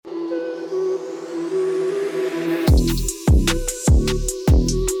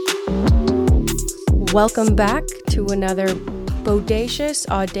Welcome back to another bodacious,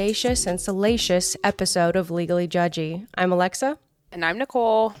 audacious, and salacious episode of Legally Judgy. I'm Alexa. And I'm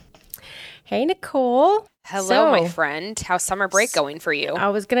Nicole. Hey, Nicole. Hello, my friend. How's summer break going for you? I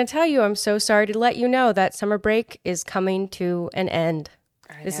was going to tell you, I'm so sorry to let you know that summer break is coming to an end.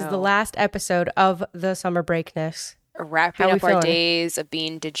 This is the last episode of the summer breakness. Wrapping up our days of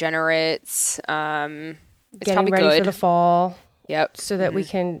being degenerates. It's getting ready for the fall. Yep. So that we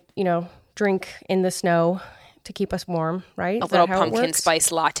can, drink in the snow to keep us warm, right? A little pumpkin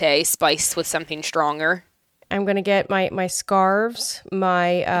spice latte spiced with something stronger. I'm going to get my scarves,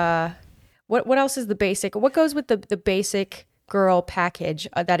 my, what else is the basic? What goes with the basic girl package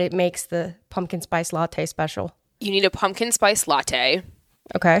that it makes the pumpkin spice latte special? You need a pumpkin spice latte.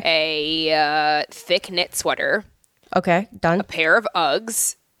 Okay. A thick knit sweater. Okay, done. A pair of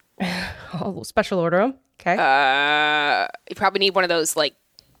Uggs. Oh, special order them. Okay. You probably need one of those like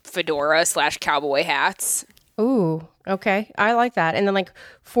fedora / cowboy hats. Ooh, okay. I like that. And then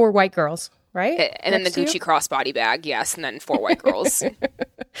 4 white girls, right? And then the Gucci crossbody bag, yes. And then 4 white girls.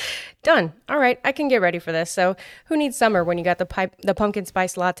 Done. All right, I can get ready for this. So who needs summer when you got the pumpkin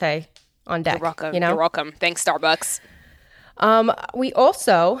spice latte on deck? You're welcome. You're welcome. Thanks, Starbucks. We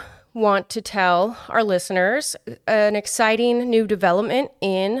also want to tell our listeners an exciting new development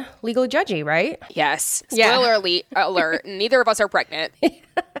in Legally Judgy, right? Yes. Spoiler alert. Neither of us are pregnant.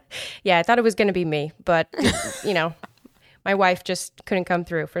 Yeah, I thought it was going to be me, but, my wife just couldn't come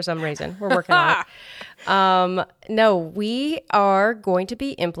through for some reason. We're working on it. No, we are going to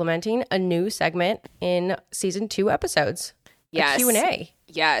be implementing a new segment in season 2 episodes. Yes. A Q&A.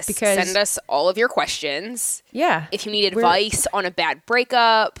 Yes. Because, send us all of your questions. Yeah. If you need advice on a bad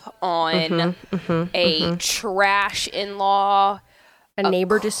breakup, on a trash in-law. A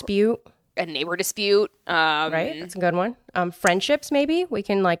neighbor dispute. A neighbor dispute. Right? That's a good one. Friendships, maybe. We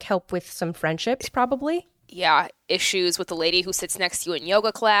can help with some friendships, probably. Yeah. Issues with the lady who sits next to you in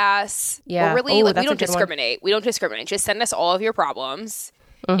yoga class. Yeah. Or really, we don't discriminate. We don't discriminate. Just send us all of your problems.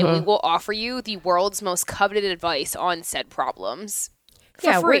 And we will offer you the world's most coveted advice on said problems.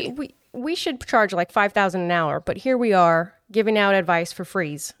 For free. We should charge $5,000 an hour, but here we are giving out advice for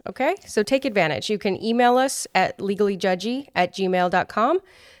freeze, okay? So take advantage. You can email us at legallyjudgy@gmail.com.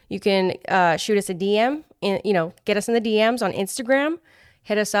 You can shoot us a DM, get us in the DMs on Instagram.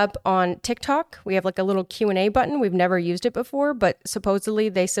 Hit us up on TikTok. We have a little Q&A button. We've never used it before, but supposedly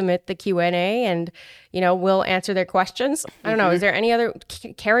they submit the Q&A and, we'll answer their questions. I don't know. Is there any other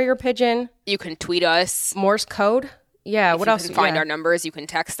carrier pigeon? You can tweet us. Morse code? Yeah, what else? You can find our numbers. You can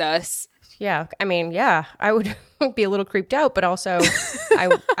text us. Yeah, I mean, I would be a little creeped out, but also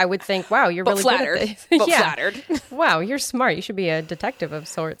I would think, wow, you're really flattered. Good at this. But flattered. Wow, you're smart. You should be a detective of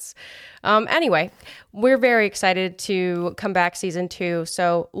sorts. Anyway, we're very excited to come back season 2,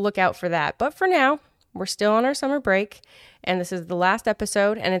 so look out for that. But for now, we're still on our summer break, and this is the last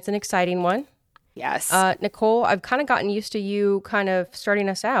episode, and it's an exciting one. Yes. Nicole, I've kind of gotten used to you kind of starting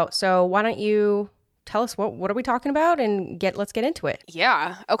us out, so why don't you tell us what are we talking about and let's get into it.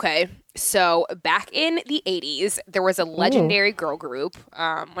 Yeah. Okay. So back in the 80s, there was a legendary girl group,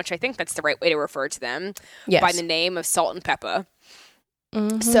 which I think that's the right way to refer to them, by the name of Salt and Peppa.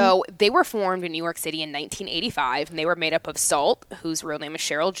 Mm-hmm. So they were formed in New York City in 1985, and they were made up of Salt, whose real name is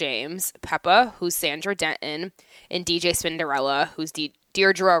Cheryl James, Peppa, who's Sandra Denton, and DJ Spinderella, who's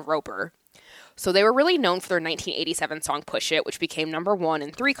Deirdre Roper. So they were really known for their 1987 song Push It, which became number 1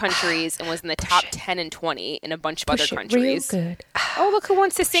 in 3 countries and was in the top 10 and 20 in a bunch of other countries. Real good. Oh, look who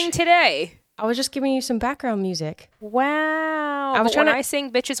wants to sing today. I was just giving you some background music. Wow. I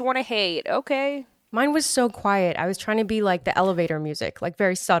sing Bitches Wanna Hate. Okay. Mine was so quiet. I was trying to be like the elevator music,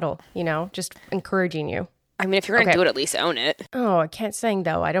 very subtle, just encouraging you. I mean, if you're going to do it, at least own it. Oh, I can't sing,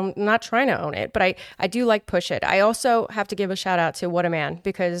 though. I'm not trying to own it, but I do like Push It. I also have to give a shout out to What a Man,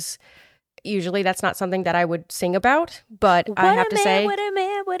 because usually that's not something that I would sing about, but I have to say... What a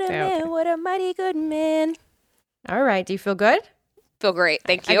man, what a mighty good man. All right. Do you feel good? Feel great.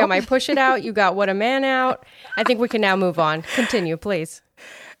 Thank you. I got my Push It out. You got What a Man out. I think we can now move on. Continue, please.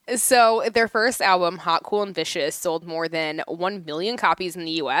 So their first album, Hot, Cool, and Vicious, sold more than 1 million copies in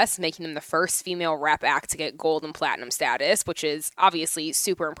the U.S., making them the first female rap act to get gold and platinum status, which is obviously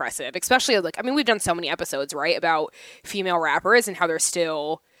super impressive, especially we've done so many episodes, right, about female rappers and how they're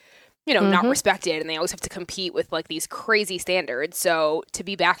still... not respected, and they always have to compete with these crazy standards. So to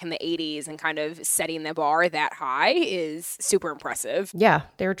be back in the 80s and kind of setting the bar that high is super impressive. Yeah,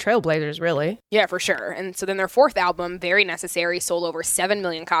 they were trailblazers, really. Yeah, for sure. And so then their 4th album, Very Necessary, sold over 7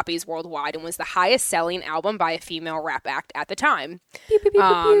 million copies worldwide and was the highest selling album by a female rap act at the time. Pew, pew, pew,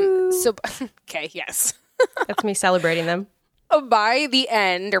 pew. So, okay, yes. That's me celebrating them. by the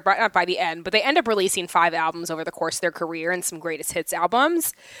end, or not by the end, but they end up releasing 5 albums over the course of their career and some greatest hits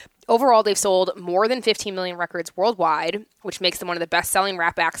albums. Overall, they've sold more than 15 million records worldwide, which makes them one of the best-selling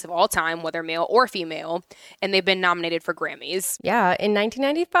rap acts of all time, whether male or female, and they've been nominated for Grammys. Yeah, in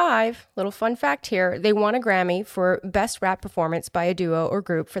 1995, little fun fact here, they won a Grammy for Best Rap Performance by a Duo or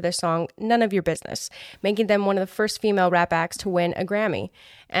Group for their song None of Your Business, making them one of the first female rap acts to win a Grammy.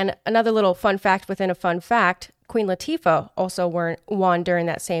 And another little fun fact within a fun fact, Queen Latifah also won during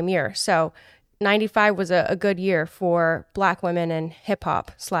that same year. So 95 was a good year for Black women in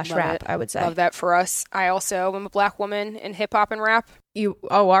hip-hop / rap, I would say. Love that for us. I also am a Black woman in hip-hop and rap.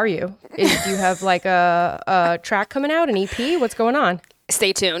 Are you? Do you have like a track coming out, an EP? What's going on?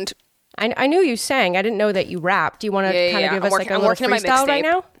 Stay tuned. I knew you sang. I didn't know that you rapped. Do you want to kind of give us like a little freestyle right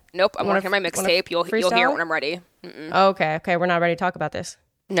now? Nope, I'm working on my mixtape. You'll hear it when I'm ready. Okay, we're not ready to talk about this.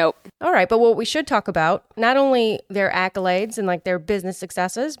 Nope. All right, but what we should talk about, not only their accolades and like their business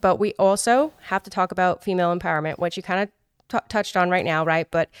successes, but we also have to talk about female empowerment, which you kind of touched on right now, right?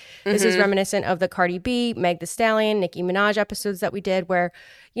 But this is reminiscent of the Cardi B, Meg Thee Stallion, Nicki Minaj episodes that we did where,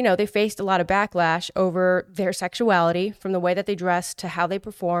 you know, they faced a lot of backlash over their sexuality, from the way that they dressed to how they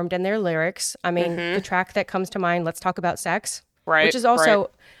performed and their lyrics. I mean, the track that comes to mind, Let's Talk About Sex, which is also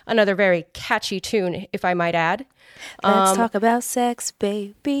another very catchy tune, if I might add. Let's talk about sex,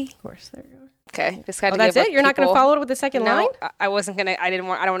 baby. Of course, there you go. Okay, just had to that's it. You're not going to follow it with the second line? I wasn't gonna. I don't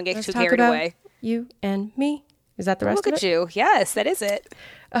want to get Let's too talk carried about away. You and me. Is that the rest of it? Look at you. Yes, that is it.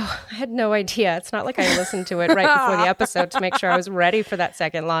 Oh, I had no idea. It's not like I listened to it right before the episode to make sure I was ready for that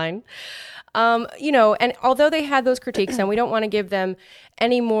second line. You know, and although they had those critiques, and we don't want to give them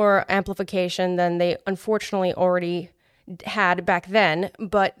any more amplification than they unfortunately already had back then,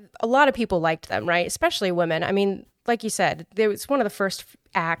 but a lot of people liked them, right? Especially women. I mean, like you said, it was one of the first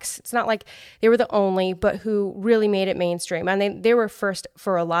acts. It's not like they were the only, but who really made it mainstream. And they were first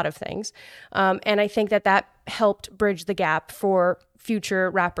for a lot of things. And I think that helped bridge the gap for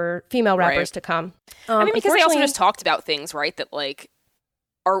future female rappers to come. I mean, because they also just talked about things, right? That like,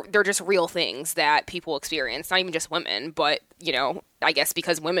 they're just real things that people experience, not even just women, but, you know, I guess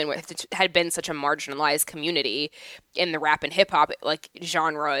because women had been such a marginalized community in the rap and hip hop like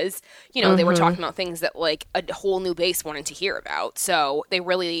genres, you know, they were talking about things that like a whole new base wanted to hear about. So they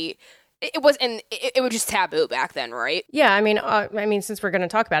really, it was just taboo back then, right? Yeah, I mean, since we're going to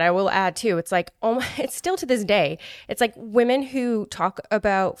talk about it, I will add too. It's like, it's still to this day, it's like women who talk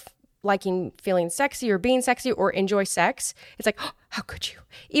about feeling sexy or being sexy or enjoy sex. It's like, oh, how could you?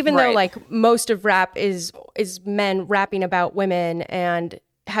 Even though like most of rap is men rapping about women and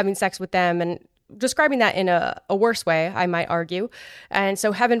having sex with them and describing that in a worse way, I might argue. And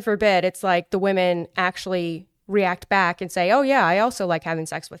so heaven forbid, it's like the women actually react back and say, oh yeah, I also like having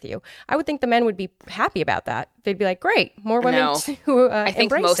sex with you. I would think the men would be happy about that. They'd be like, great, more women who I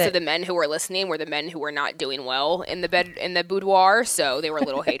think most of the men who were listening were the men who were not doing well in the boudoir, so they were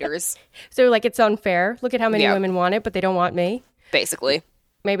little haters. So like, it's unfair. Look at how many women want it, but they don't want me. Basically.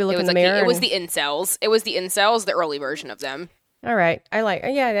 Maybe look in the mirror. It was the incels. It was the incels, the early version of them. All right.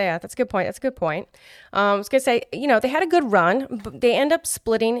 Yeah. That's a good point. I was going to say, you know, they had a good run, but they end up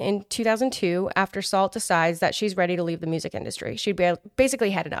splitting in 2002 after Salt decides that she's ready to leave the music industry. She'd basically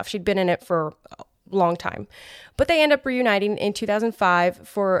had enough. She'd been in it for a long time. But they end up reuniting in 2005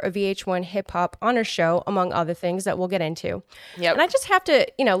 for a VH1 hip hop honor show, among other things that we'll get into. Yep. And I just have to,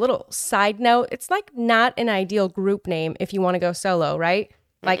 you know, little side note, it's like not an ideal group name if you want to go solo, right?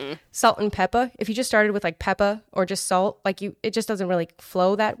 Like Salt-N-Pepa. If you just started with like Peppa or just Salt, like it just doesn't really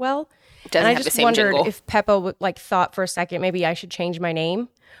flow that well. It doesn't have the same jingle. And I just wondered if Peppa would like thought for a second, maybe I should change my name,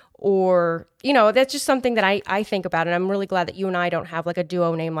 or, you know, that's just something that I think about. And I'm really glad that you and I don't have like a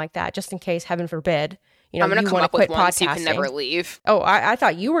duo name like that, just in case, heaven forbid, you know, I'm going to come up with one so you can never leave. Oh, I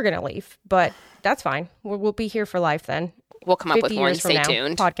thought you were going to leave, but that's fine. We'll be here for life then. We'll come up with one. Stay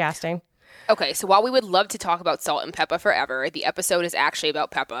tuned. Podcasting. Okay, so while we would love to talk about Salt-N-Pepa forever, the episode is actually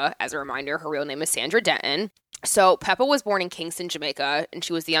about Peppa. As a reminder, her real name is Sandra Denton. So Peppa was born in Kingston, Jamaica, and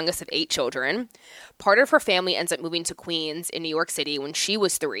she was the youngest of 8 children. Part of her family ends up moving to Queens in New York City when she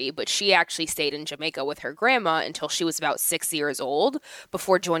was 3, but she actually stayed in Jamaica with her grandma until she was about 6 years old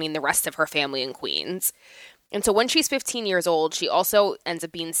before joining the rest of her family in Queens. And so when she's 15 years old, she also ends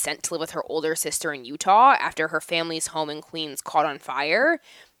up being sent to live with her older sister in Utah after her family's home in Queens caught on fire,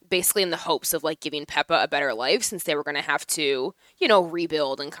 basically in the hopes of like giving Peppa a better life since they were going to have to, you know,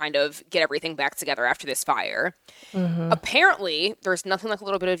 rebuild and kind of get everything back together after this fire. Apparently, there's nothing like a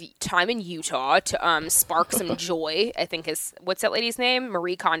little bit of time in Utah to spark some joy, I think is, what's that lady's name?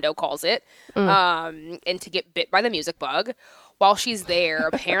 Marie Kondo calls it, and to get bit by the music bug. while she's there,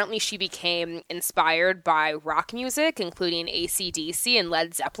 apparently she became inspired by rock music, including AC/DC and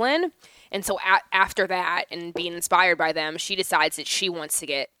Led Zeppelin. And so after that and being inspired by them, she decides that she wants to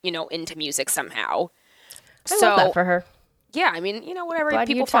get, into music somehow. I love that for her. Yeah, I mean, whatever. Glad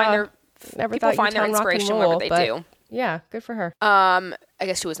people find their inspiration wherever they do. Yeah, good for her. I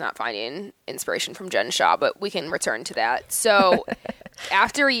guess she was not finding inspiration from Jen Shah, but we can return to that. So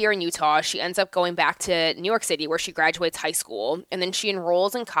after a year in Utah, she ends up going back to New York City where she graduates high school, and then she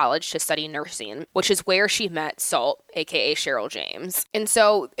enrolls in college to study nursing, which is where she met Salt, aka Cheryl James. And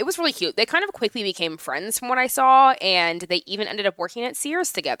so it was really cute. They kind of quickly became friends from what I saw, and they even ended up working at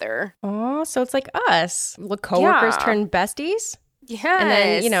Sears together. Oh, so it's like us. Co-workers turned besties? Yeah. And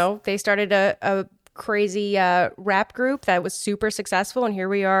then, they started a crazy rap group that was super successful, and here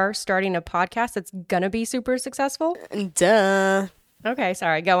we are starting a podcast that's gonna be super successful. Duh. Okay,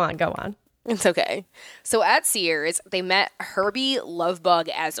 sorry, go on. It's okay. So at Sears, they met Herbie Lovebug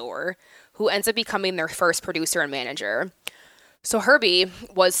Azor, who ends up becoming their first producer and manager. So Herbie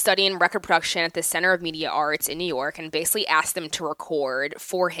was studying record production at the Center of Media Arts in New York and basically asked them to record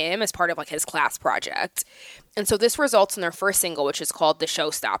for him as part of his class project. And so this results in their first single, which is called The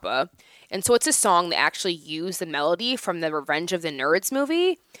Showstopper. And so it's a song that actually used the melody from the Revenge of the Nerds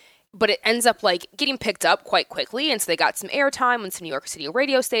movie, but it ends up getting picked up quite quickly. And so they got some airtime on some New York City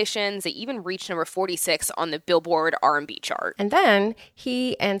radio stations. They even reached number 46 on the Billboard R&B chart. And then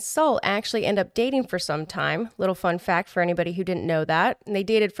he and Salt actually end up dating for some time. Little fun fact for anybody who didn't know that. And they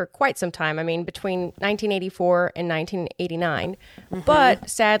dated for quite some time. I mean, between 1984 and 1989. Mm-hmm. But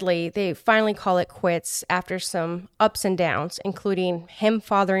sadly, they finally call it quits after some ups and downs, including him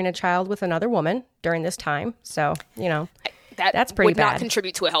fathering a child with another woman during this time. So, that's pretty bad. Would not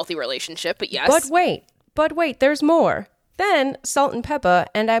contribute to a healthy relationship, but yes. But wait, there's more. Then Salt-N-Pepa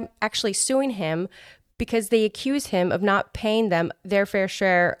end up actually suing him because they accuse him of not paying them their fair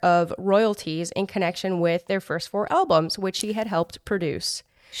share of royalties in connection with their first 4 albums, which he had helped produce.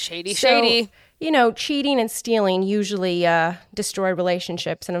 Shady. Cheating and stealing usually destroy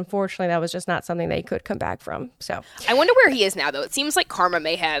relationships, and unfortunately that was just not something they could come back from. So I wonder where he is now, though. It seems like karma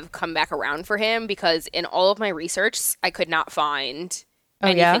may have come back around for him, because in all of my research, I could not find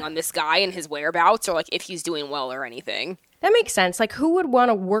anything on this guy and his whereabouts, or if he's doing well or anything. That makes sense. Who would want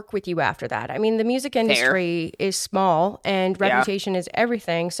to work with you after that? I mean, the music industry is small, and reputation is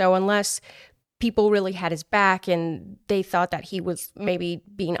everything. So unless people really had his back and they thought that he was maybe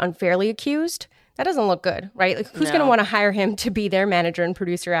being unfairly accused, that doesn't look good, right? Who's going to want to hire him to be their manager and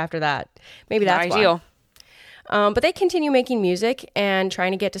producer after that? Maybe that's not ideal. Why. But they continue making music and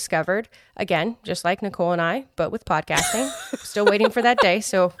trying to get discovered. Again, just like Nicole and I, but with podcasting. Still waiting for that day.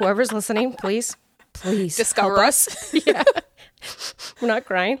 So whoever's listening, please discover us. Yeah. We're not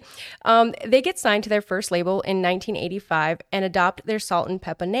crying. They get signed to their first label in 1985 and adopt their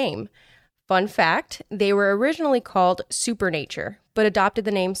Salt-N-Pepa name. Fun fact, they were originally called Supernature, but adopted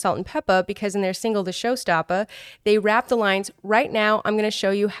the name Salt-N-Pepa because in their single, The Showstopper, they rapped the lines, "Right now, I'm going to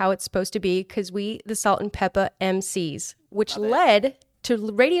show you how it's supposed to be because we, the Salt-N-Pepa MCs," which led to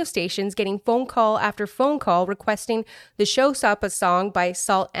radio stations getting phone call after phone call requesting the Showstopper song by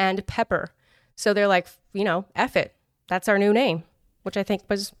Salt-N-Pepa. So they're like, F it. That's our new name, which I think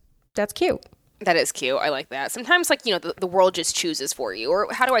that's cute. That is cute. I like that. Sometimes, the world just chooses for you.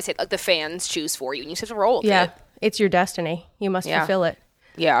 Or how do I say it? The fans choose for you, and you just have to roll with it. It's your destiny. You must fulfill it.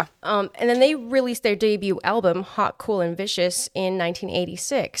 Yeah. And then they released their debut album, Hot, Cool, and Vicious, in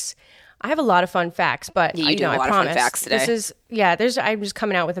 1986. I have a lot of fun facts, but you do have a lot of fun facts today. I'm just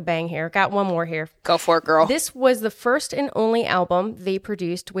coming out with a bang here. Got one more here. Go for it, girl. This was the first and only album they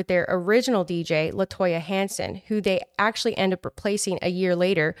produced with their original DJ, LaToya Hanson, who they actually end up replacing a year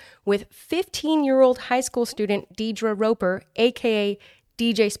later with 15-year-old high school student Deidre Roper, aka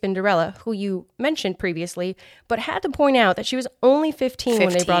DJ Spinderella, who you mentioned previously, but had to point out that she was only 15 when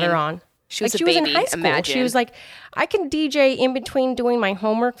they brought her on. She was a baby. Was in high school. Imagine. She was like, I can DJ in between doing my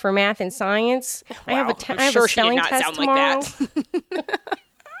homework for math and science. Wow. I have a spelling test tomorrow. Like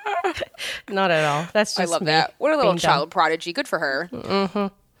that. Not at all. That's just I love that. What a little child prodigy. Good for her. Mm-hmm.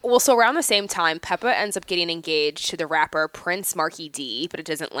 Well, so around the same time, Pepa ends up getting engaged to the rapper Prince Markie D, but it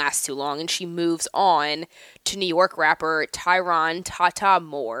doesn't last too long, and she moves on to New York rapper Tyron Tata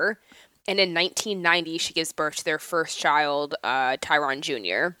Moore. And in 1990, she gives birth to their first child, Tyron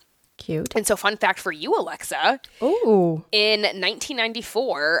Jr. Cute. And so, fun fact for you, Alexa. Ooh. In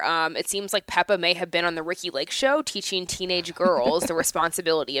 1994, it seems like Pepa may have been on the Ricki Lake Show teaching teenage girls the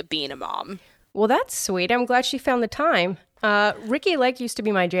responsibility of being a mom. Well, that's sweet. I'm glad she found the time. Ricki Lake used to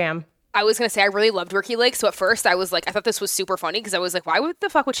be my jam. I was going to say I really loved Ricki Lake. So at first I was like, I thought this was super funny because I was like, why would the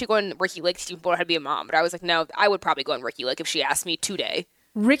fuck would she go on Ricki Lake to learn how to be a mom? But I was like, no, I would probably go on Ricki Lake if she asked me today.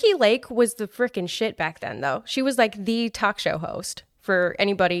 Ricki Lake was the freaking shit back then, though. She was like the talk show host for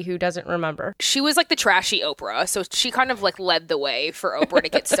anybody who doesn't remember. She was like the trashy Oprah. So she kind of like led the way for Oprah to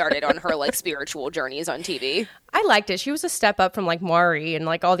get started on her like spiritual journeys on TV. I liked it. She was a step up from like Maury and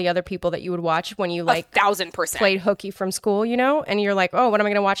like all the other people that you would watch when you like 1,000% played hooky from school, you know? And you're like, oh, what am I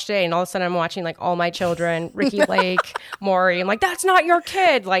going to watch today? And all of a sudden I'm watching like All My Children, Ricki Lake, Maury. I'm like, that's not your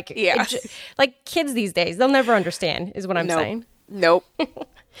kid. Like, yeah. Like kids these days, they'll never understand is what I'm saying. Nope.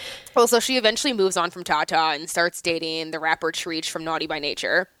 Well, so she eventually moves on from Tata and starts dating the rapper Treach from Naughty by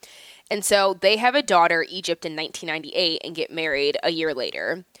Nature. And so they have a daughter, Egypt, in 1998 and get married a year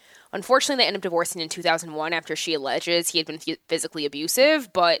later. Unfortunately, they end up divorcing in 2001 after she alleges he had been physically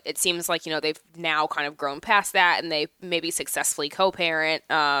abusive, but it seems like, you know, they've now kind of grown past that and they maybe successfully co-parent.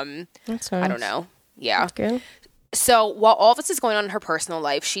 That's nice. I don't know. Yeah. That's good. So while all this is going on in her personal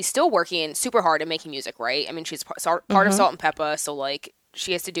life, she's still working super hard at making music, right? I mean, she's part of Salt and Peppa, so like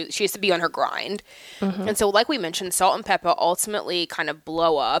she has to be on her grind. And so like we mentioned, Salt and Peppa ultimately kind of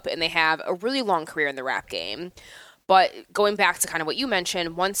blow up and they have a really long career in the rap game. But going back to kind of what you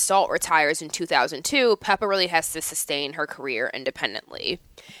mentioned, once Salt retires in 2002, Peppa really has to sustain her career independently.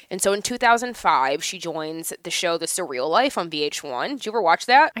 And so in 2005, she joins the show The Surreal Life on VH1. Did you ever watch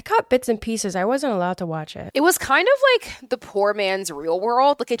that? I caught bits and pieces. I wasn't allowed to watch it. It was kind of like the poor man's Real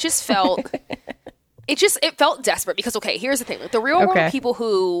World. Like, it just felt... it felt desperate because, okay, here's the thing. Like, the Real World were people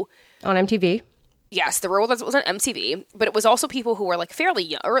who... On MTV? Yes, the Real World was on MTV, but it was also people who were like fairly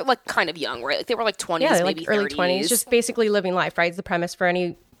young, or like kind of young, right? Like they were like 20s, maybe like early 20s. Just basically living life, right? It's the premise for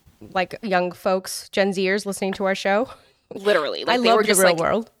any like young folks, Gen Zers listening to our show. Literally. Like, I love the Real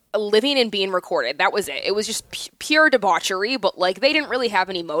World. Living and being recorded. That was it. It was just pure debauchery, but like they didn't really have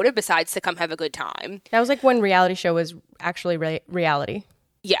any motive besides to come have a good time. That was like when reality show was actually reality.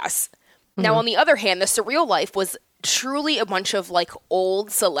 Yes. Now, on the other hand, The Surreal Life was truly a bunch of like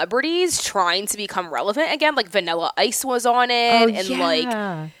old celebrities trying to become relevant again. Like Vanilla Ice was on it, and like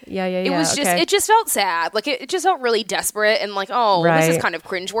it was just it just felt sad. Like it just felt really desperate and like, oh, this is kind of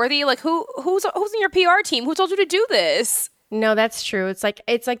cringeworthy. Like who's in your PR team? Who told you to do this? No, that's true. It's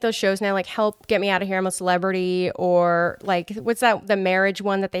like those shows now, like Help, Get Me Out of Here, I'm a Celebrity, or like what's that, the marriage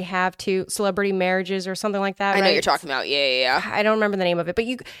one that they have too, Celebrity Marriages or something like that. I know you're talking about. Yeah. I don't remember the name of it, but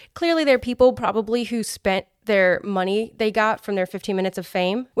clearly there are people probably who spent their money they got from their 15 minutes of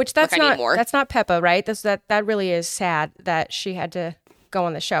fame, which that's not Peppa, right? That really is sad that she had to go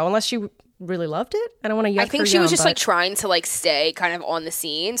on the show, unless she really loved it. I don't want to yuck her. I think she was just like trying to like stay kind of on the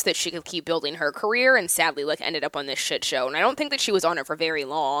scene so that she could keep building her career, and sadly like ended up on this shit show. And I don't think that she was on it for very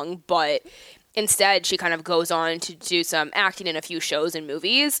long, but instead she kind of goes on to do some acting in a few shows and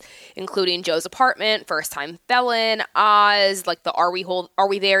movies, including Joe's Apartment, First Time Felon, Oz, like the Are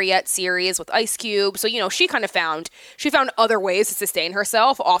We There Yet series with Ice Cube. So, you know, she found other ways to sustain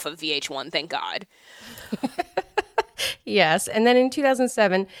herself off of VH1, thank God. Yes. And then in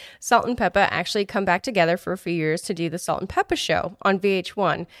 2007, Salt and Peppa actually come back together for a few years to do the Salt and Peppa Show on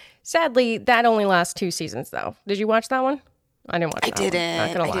VH1. Sadly, that only lasts 2 seasons, though. Did you watch that one? I didn't watch that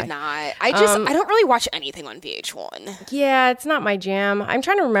one. I did not. I don't really watch anything on VH1. Yeah, it's not my jam. I'm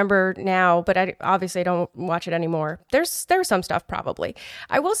trying to remember now, but I obviously don't watch it anymore. There's some stuff probably.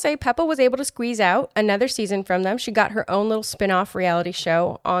 I will say Peppa was able to squeeze out another season from them. She got her own little spin-off reality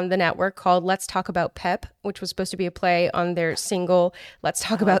show on the network called Let's Talk About Pep, which was supposed to be a play on their single Let's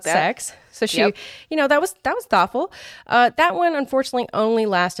Talk About Sex. So she, that was thoughtful. That one, unfortunately, only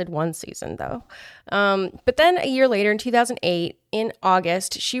lasted 1 season, though. But then a year later, in 2008, in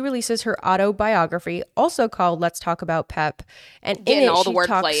August, she releases her autobiography, also called Let's Talk About Pep. And getting all the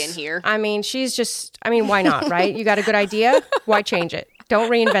wordplay in here. I mean, why not, right? You got a good idea? Why change it? Don't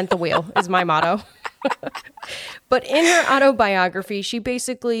reinvent the wheel is my motto. But in her autobiography, she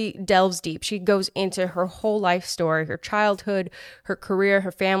basically delves deep. She goes into her whole life story, her childhood, her career,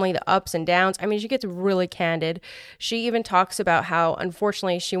 her family, the ups and downs. I mean, she gets really candid. She even talks about how,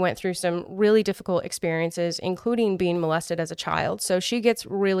 unfortunately, she went through some really difficult experiences, including being molested as a child. So she gets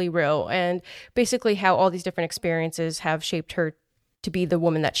really real, and basically how all these different experiences have shaped her to be the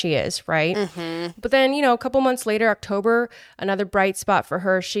woman that she is, right? Mm-hmm. But then, a couple months later, October, another bright spot for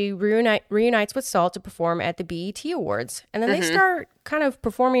her, she reunites with Salt to perform at the BET Awards. And then they start kind of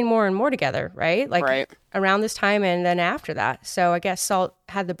performing more and more together, right? Around this time and then after that. So I guess Salt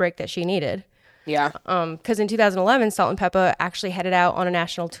had the break that she needed. Yeah. Because in 2011, Salt and Peppa actually headed out on a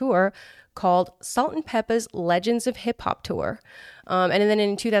national tour called Salt-N-Pepa's Legends of Hip Hop Tour. And then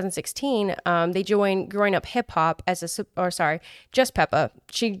in 2016, they joined Growing Up Hip Hop Just Pepa.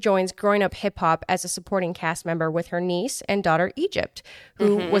 She joins Growing Up Hip Hop as a supporting cast member with her niece and daughter Egypt,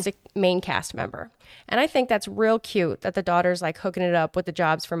 who was a main cast member. And I think that's real cute that the daughter's like hooking it up with the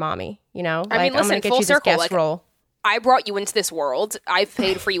jobs for mommy. You know, I mean, listen, I'm gonna get full you circle, this guest role. I brought you into this world. I've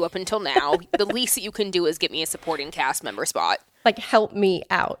paid for you up until now. The least that you can do is get me a supporting cast member spot. Like, help me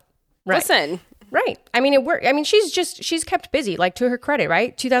out. Right. Listen. Right. I mean, it worked. I mean, she's kept busy, like, to her credit,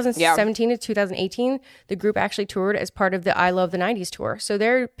 right? 2017 to 2018, the group actually toured as part of the I Love the 90s tour. So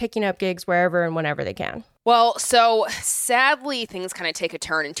they're picking up gigs wherever and whenever they can. Well, so sadly, things kind of take a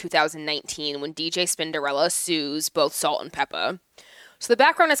turn in 2019 when DJ Spinderella sues both Salt-N-Pepa. So the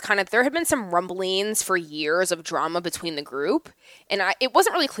background is kind of, there had been some rumblings for years of drama between the group, and it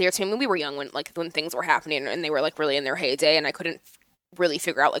wasn't really clear to me. I mean, we were young when things were happening, and they were like really in their heyday, and I couldn't really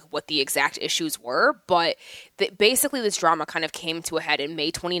figure out like what the exact issues were, but basically this drama kind of came to a head in May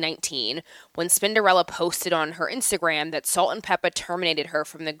 2019 when Spinderella posted on her Instagram that Salt-N-Pepa terminated her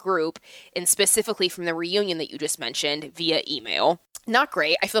from the group, and specifically from the reunion that you just mentioned, via email. Not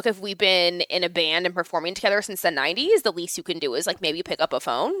great. I feel like if we've been in a band and performing together since the 90s, the least you can do is like maybe pick up a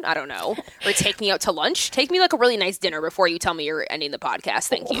phone. I don't know. Or take me out to lunch. Take me like a really nice dinner before you tell me you're ending the podcast.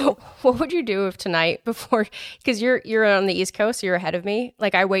 Thank you. What would you do if tonight before, because you're on the East Coast, so you're ahead of me.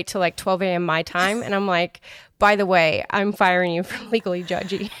 Like I wait till like 12 a.m. my time and I'm like, by the way, I'm firing you from Legally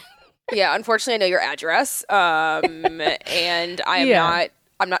Judgy. Yeah, unfortunately I know your address. And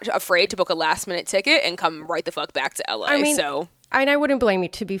I'm not afraid to book a last minute ticket and come right the fuck back to LA. I mean, and I wouldn't blame you,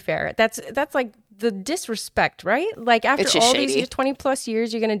 to be fair. That's like the disrespect, right? Like after all these years, 20 plus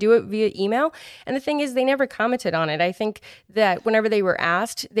years, you're going to do it via email. And the thing is, they never commented on it. I think that whenever they were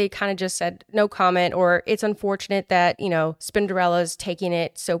asked, they kind of just said no comment, or it's unfortunate that, you know, Spinderella's taking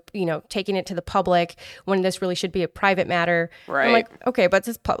it to the public when this really should be a private matter. Right. I'm like, okay, but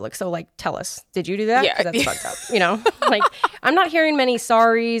it's public. So like, tell us, did you do that? Yeah. Because that's fucked up. You know, like I'm not hearing many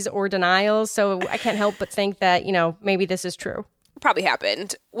sorries or denials. So I can't help but think that, you know, maybe this is true. Probably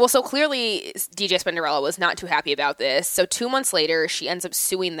happened. Well, so clearly DJ Spinderella was not too happy about this. So 2 months later, she ends up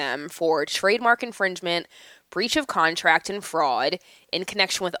suing them for trademark infringement, breach of contract, and fraud in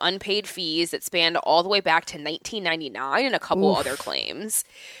connection with unpaid fees that spanned all the way back to 1999 and a couple other claims.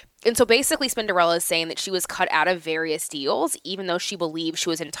 And so basically Spinderella is saying that she was cut out of various deals, even though she believed she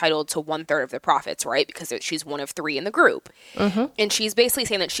was entitled to 1/3 of the profits, right? Because she's one of 3 in the group. Mm-hmm. And she's basically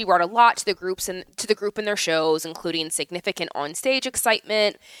saying that she brought a lot to the group and their shows, including significant onstage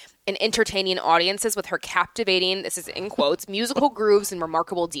excitement and entertaining audiences with her captivating, this is in quotes, musical grooves and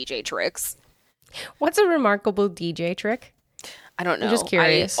remarkable DJ tricks. What's a remarkable DJ trick? I don't know. I'm just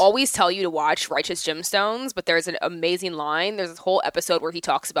curious. I always tell you to watch Righteous Gemstones, but there's an amazing line. There's a whole episode where he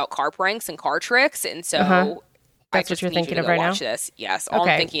talks about car pranks and car tricks, and so that's what you're thinking of right now. This. Yes, all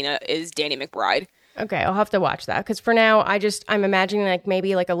I'm thinking of is Danny McBride. Okay, I'll have to watch that because for now, I'm imagining like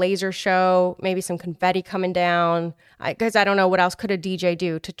maybe like a laser show, maybe some confetti coming down. Because I don't know what else could a DJ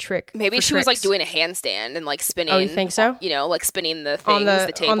do to trick. Maybe she was like doing a handstand and like spinning. Oh, you think so? You know, like spinning the things,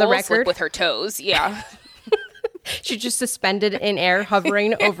 the tables, on the record like, with her toes. Yeah. She's just suspended in air,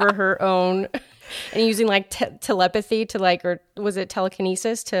 hovering over her own, and using like telepathy to like, or was it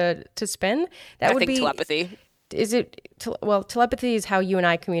telekinesis to spin? I think telepathy. Is it? Telepathy is how you and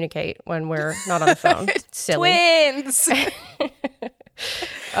I communicate when we're not on the phone. Silly twins.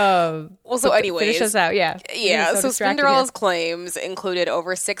 Well, so anyways, finish us out. Yeah. So Spinderella's claims included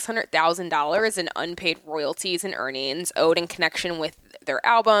over $600,000 in unpaid royalties and earnings owed in connection with their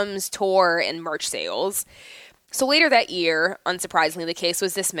albums, tour, and merch sales. So later that year, unsurprisingly, the case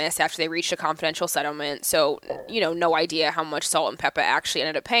was dismissed after they reached a confidential settlement. So, you know, no idea how much Salt-N-Pepa actually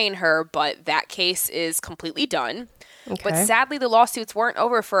ended up paying her, but that case is completely done. Okay. But sadly, the lawsuits weren't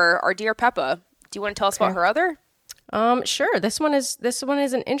over for our dear Pepa. Do you want to tell us about her other? Sure. This one is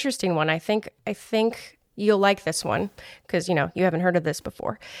an interesting one. I think you'll like this one because, you know, you haven't heard of this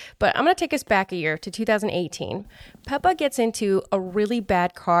before. But I'm going to take us back a year to 2018. Pepa gets into a really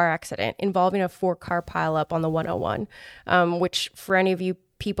bad car accident involving a 4-car pileup on the 101, which for any of you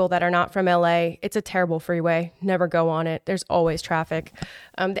people that are not from LA, it's a terrible freeway. Never go on it. There's always traffic.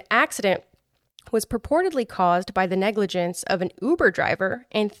 The accident was purportedly caused by the negligence of an Uber driver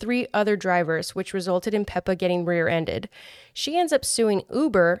and 3 other drivers, which resulted in Pepa getting rear-ended. She ends up suing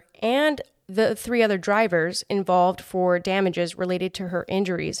Uber and the 3 other drivers involved for damages related to her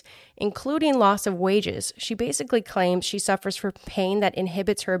injuries, including loss of wages. She basically claims she suffers from pain that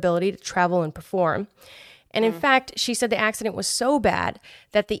inhibits her ability to travel and perform. And in fact, she said the accident was so bad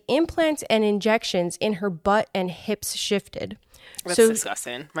that the implants and injections in her butt and hips shifted. That's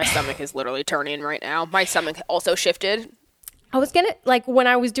disgusting. My stomach is literally turning right now. My stomach also shifted. I was going to, like, when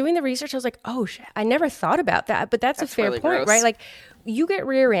I was doing the research, I was like, oh, shit, I never thought about that. But that's a fair really point, gross. Right? Like, you get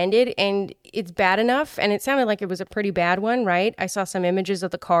rear-ended and it's bad enough. And it sounded like it was a pretty bad one, right? I saw some images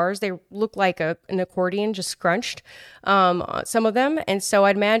of the cars. They look like an accordion just scrunched, some of them. And so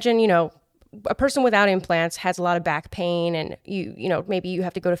I'd imagine, you know, a person without implants has a lot of back pain and you know, maybe you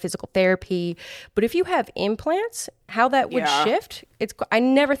have to go to physical therapy. But if you have implants, how that would shift, I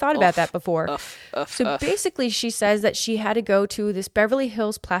never thought about that before. So basically she says that she had to go to this Beverly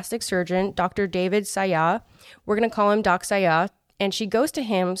Hills plastic surgeon, Dr. David Saya. We're going to call him Doc Saya. And she goes to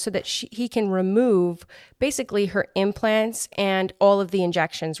him so that he can remove basically her implants and all of the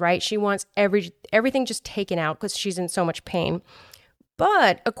injections, right? She wants everything just taken out because she's in so much pain.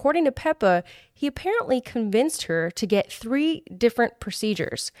 But according to Pepa, he apparently convinced her to get 3 different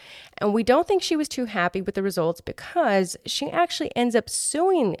procedures. And we don't think she was too happy with the results because she actually ends up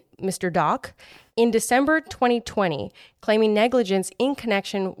suing Mr. Doc in December 2020, claiming negligence in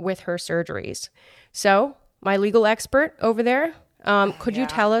connection with her surgeries. So, my legal expert over there, could you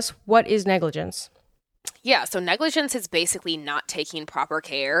tell us what is negligence? Yeah, so negligence is basically not taking proper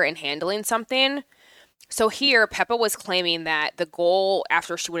care and handling something. So here, Pepa was claiming that the goal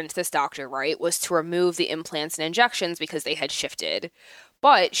after she went into this doctor, right, was to remove the implants and injections because they had shifted.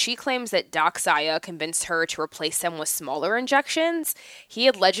 But she claims that Doc Saya convinced her to replace them with smaller injections. He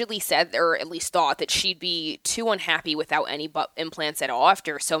allegedly said, or at least thought, that she'd be too unhappy without any butt implants at all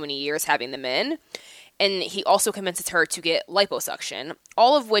after so many years having them in. And he also convinces her to get liposuction,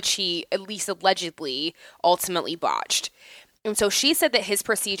 all of which he, at least allegedly, ultimately botched. And so she said that his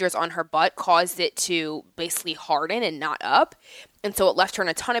procedures on her butt caused it to basically harden and knot up. And so it left her in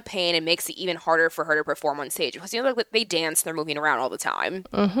a ton of pain and makes it even harder for her to perform on stage. Because, you know, like they dance, they're moving around all the time.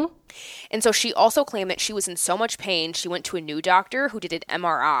 Mm-hmm. And so she also claimed that she was in so much pain, she went to a new doctor who did an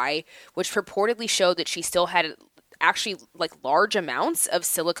MRI, which purportedly showed that she still had actually like large amounts of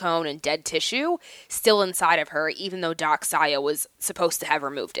silicone and dead tissue still inside of her, even though Doc Saya was supposed to have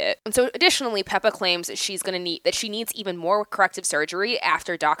removed it. And so additionally, Pepa claims that she needs even more corrective surgery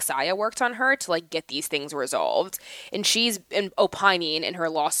after Doc Saya worked on her to like get these things resolved. And she's been opining in her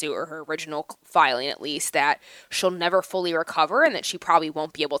lawsuit, or her original filing at least, that she'll never fully recover and that she probably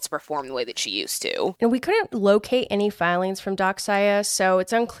won't be able to perform the way that she used to. And we couldn't locate any filings from Doc Saya, so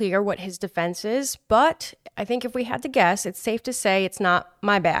it's unclear what his defense is, but I think if we had to guess, it's safe to say it's not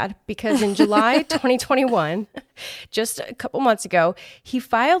my bad, because in July 2021, just a couple months ago, he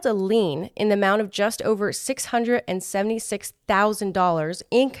filed a lien in the amount of just over $676,000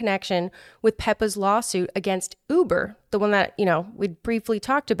 in connection with Pepa's lawsuit against Uber, the one that, you know, we briefly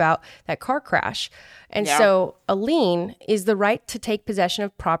talked about, that car crash. And so a lien is the right to take possession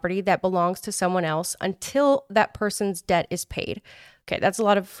of property that belongs to someone else until that person's debt is paid. Okay, that's a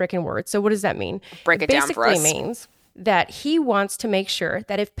lot of freaking words. So what does that mean? Break it down for us. Basically means that he wants to make sure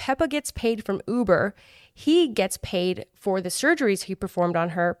that if Pepa gets paid from Uber, he gets paid for the surgeries he performed on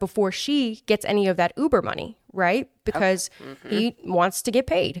her before she gets any of that Uber money, right? Because he wants to get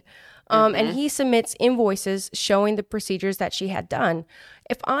paid. And he submits invoices showing the procedures that she had done.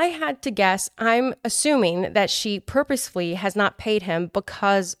 If I had to guess, I'm assuming that she purposefully has not paid him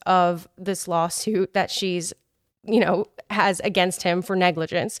because of this lawsuit that she's, you know, has against him for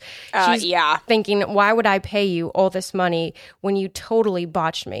negligence. She's thinking, why would I pay you all this money when you totally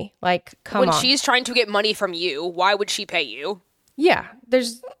botched me? Like, come on. When she's trying to get money from you, why would she pay you? Yeah,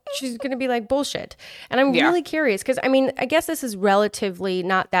 she's going to be like, bullshit. And I'm really curious because, I mean, I guess this is relatively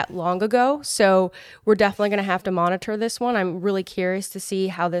not that long ago, so we're definitely going to have to monitor this one. I'm really curious to see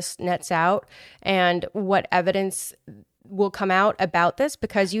how this nets out and what evidence will come out about this,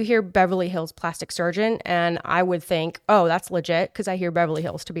 because you hear Beverly Hills plastic surgeon and I would think, oh, that's legit, because I hear Beverly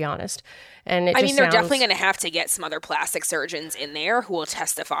Hills, to be honest. And I mean, they're definitely going to have to get some other plastic surgeons in there who will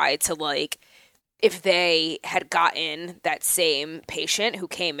testify to, like, if they had gotten that same patient who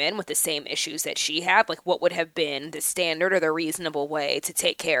came in with the same issues that she had, like what would have been the standard or the reasonable way to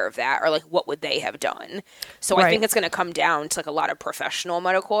take care of that, or like what would they have done? So I think it's going to come down to like a lot of professional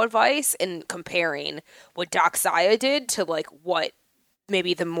medical advice and comparing what Doc Saya did to like what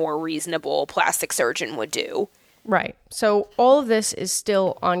maybe the more reasonable plastic surgeon would do. Right. So all of this is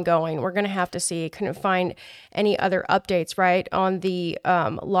still ongoing. We're going to have to see. Couldn't find any other updates, right, on the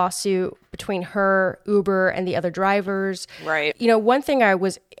lawsuit between her, Uber, and the other drivers. Right. You know, one thing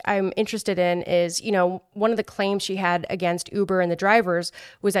I'm interested in is, you know, one of the claims she had against Uber and the drivers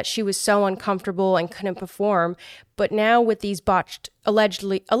was that she was so uncomfortable and couldn't perform. But now with these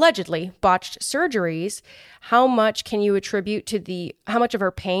allegedly botched surgeries, how much of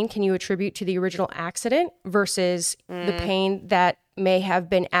her pain can you attribute to the original accident versus the pain that may have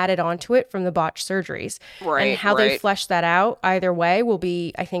been added onto it from the botched surgeries. Right. And how they flesh that out either way will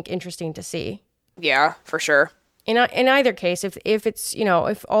be, I think, interesting to see. Yeah, for sure. In either case, if it's,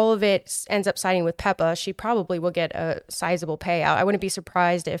 if all of it ends up siding with Peppa, she probably will get a sizable payout. I wouldn't be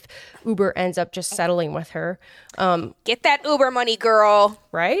surprised if Uber ends up just settling with her. Get that Uber money, girl.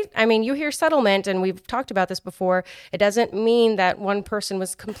 Right? I mean, you hear settlement, and we've talked about this before. It doesn't mean that one person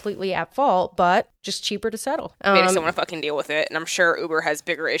was completely at fault, but just cheaper to settle. They just don't want to fucking deal with it. And I'm sure Uber has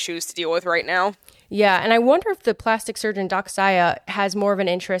bigger issues to deal with right now. Yeah, and I wonder if the plastic surgeon, Doc Saya, has more of an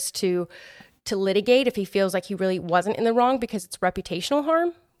interest to litigate if he feels like he really wasn't in the wrong because it's reputational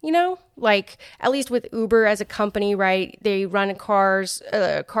harm, like at least with Uber as a company, right? They run car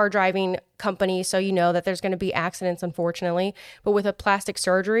driving company. So that there's going to be accidents, unfortunately. But with a plastic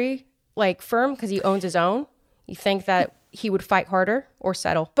surgery firm, because he owns his own, you think that he would fight harder or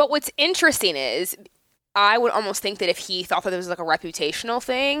settle. But what's interesting is I would almost think that if he thought that it was a reputational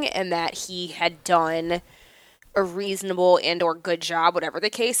thing and that he had done a reasonable and or good job, whatever the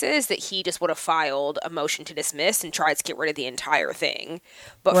case is, that he just would have filed a motion to dismiss and tried to get rid of the entire thing.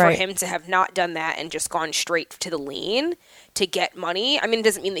 But for him to have not done that and just gone straight to the lien to get money, I mean, it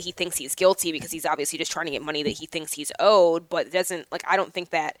doesn't mean that he thinks he's guilty because he's obviously just trying to get money that he thinks he's owed, but it doesn't, I don't think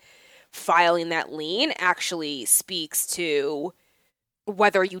that filing that lien actually speaks to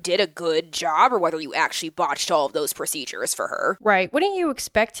whether you did a good job or whether you actually botched all of those procedures for her. Right. Wouldn't you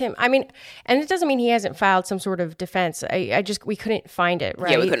expect him? I mean, and it doesn't mean he hasn't filed some sort of defense. We couldn't find it,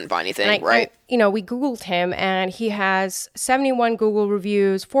 right? Yeah, we couldn't find anything, right? We Googled him and he has 71 Google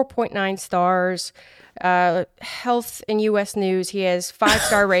reviews, 4.9 stars. Health and U.S. News, he has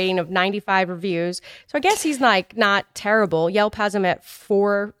 5-star rating of 95 reviews. So I guess he's not terrible. Yelp has him at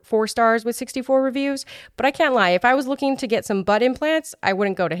 4 stars with 64 reviews. But I can't lie. If I was looking to get some butt implants, I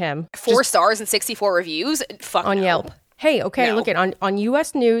wouldn't go to him. 4 stars and 64 reviews? Fuck on no. Yelp. Hey, okay, no. Look at on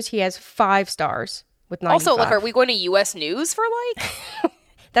U.S. News, he has 5 stars with 95. Also, are we going to U.S. News for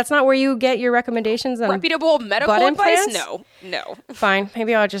That's not where you get your recommendations on reputable medical butt advice? Implants? No. Fine.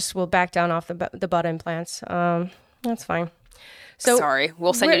 Maybe we'll back down off the butt implants. That's fine. So sorry.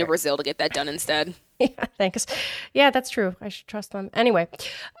 We'll send you to Brazil to get that done instead. Yeah, thanks. Yeah, that's true. I should trust them. Anyway,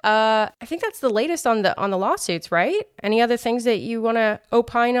 I think that's the latest on the lawsuits, right? Any other things that you want to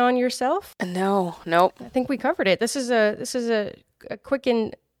opine on yourself? No. Nope. I think we covered it. This is a quick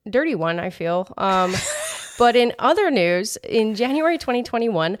and dirty one, I feel. But in other news, in January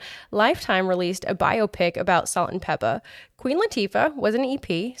 2021, Lifetime released a biopic about Salt-N-Pepa. Queen Latifah was an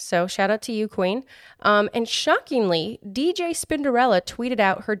EP, so shout out to you, Queen. And shockingly, DJ Spinderella tweeted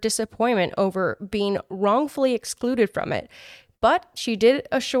out her disappointment over being wrongfully excluded from it. But she did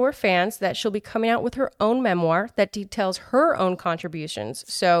assure fans that she'll be coming out with her own memoir that details her own contributions.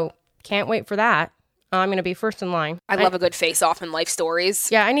 So can't wait for that. I'm going to be first in line. I love a good face-off in life stories.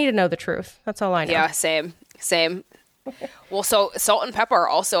 Yeah, I need to know the truth. That's all I know. Yeah, same. Well, so Salt-N-Pepa are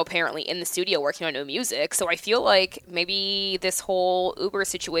also apparently in the studio working on new music. So I feel like maybe this whole Uber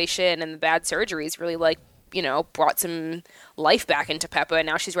situation and the bad surgeries really brought some life back into Peppa, and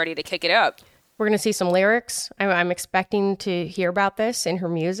now she's ready to kick it up. We're going to see some lyrics. I'm expecting to hear about this in her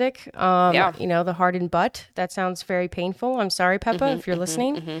music. The hardened butt. That sounds very painful. I'm sorry, Peppa, if you're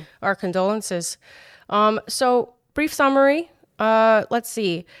listening. Our condolences. So brief summary. Let's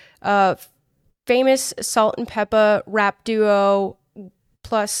see. Famous Salt-N-Pepa rap duo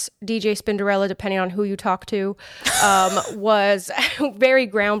plus DJ Spinderella, depending on who you talk to, was very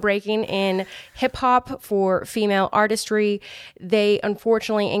groundbreaking in hip-hop for female artistry. They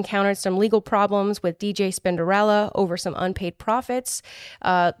unfortunately encountered some legal problems with DJ Spinderella over some unpaid profits.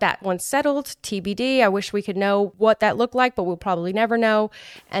 That one's settled, TBD. I wish we could know what that looked like, but we'll probably never know.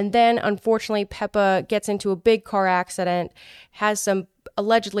 And then, unfortunately, Peppa gets into a big car accident, has some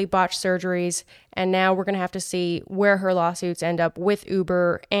allegedly botched surgeries, and now we're going to have to see where her lawsuits end up with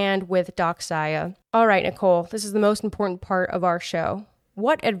Uber and with Doc Saya. All right, Nicole, this is the most important part of our show.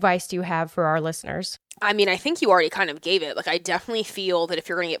 What advice do you have for our listeners? I mean, I think you already kind of gave it. I definitely feel that if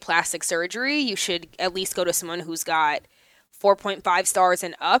you're going to get plastic surgery, you should at least go to someone who's got 4.5 stars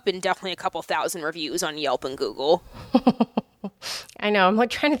and up and definitely a couple thousand reviews on Yelp and Google. I know. I'm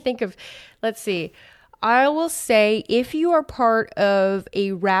trying to think of, let's see. I will say if you are part of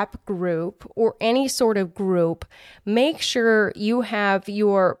a rap group or any sort of group, make sure you have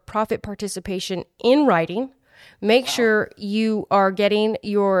your profit participation in writing. Make sure you are getting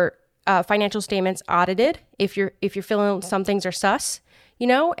your financial statements audited if you're feeling some things are sus,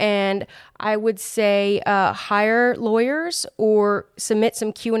 and I would say hire lawyers or submit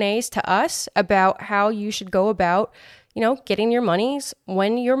some Q&As to us about how you should go about getting your monies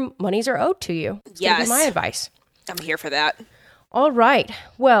when your monies are owed to you. It's gonna be my advice. I'm here for that. All right.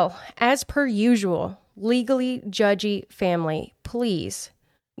 Well, as per usual, Legally Judgy family, please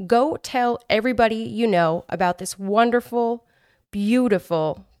go tell everybody you know about this wonderful,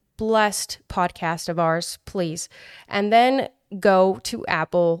 beautiful, blessed podcast of ours, please. And then go to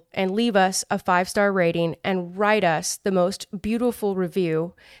Apple and leave us a 5-star rating and write us the most beautiful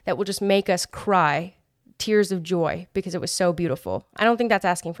review that will just make us cry tears of joy because it was so beautiful. I don't think that's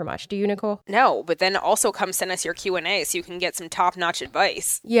asking for much. Do you, Nicole? No, but then also come send us your Q&A so you can get some top-notch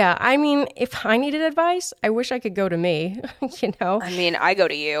advice. Yeah, I mean, if I needed advice, I wish I could go to me, you know? I mean, I go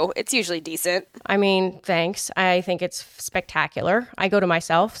to you. It's usually decent. I mean, thanks. I think it's spectacular. I go to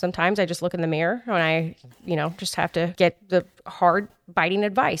myself. Sometimes I just look in the mirror and I, just have to get the hard, biting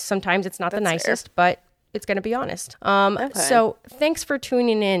advice. Sometimes it's not the nicest, but it's going to be honest. Okay. So thanks for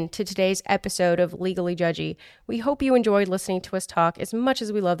tuning in to today's episode of Legally Judgy. We hope you enjoyed listening to us talk as much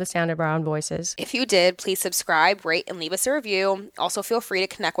as we love the sound of our own voices. If you did, please subscribe, rate, and leave us a review. Also, feel free to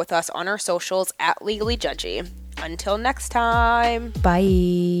connect with us on our socials at Legally Judgy. Until next time.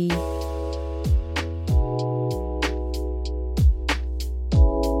 Bye.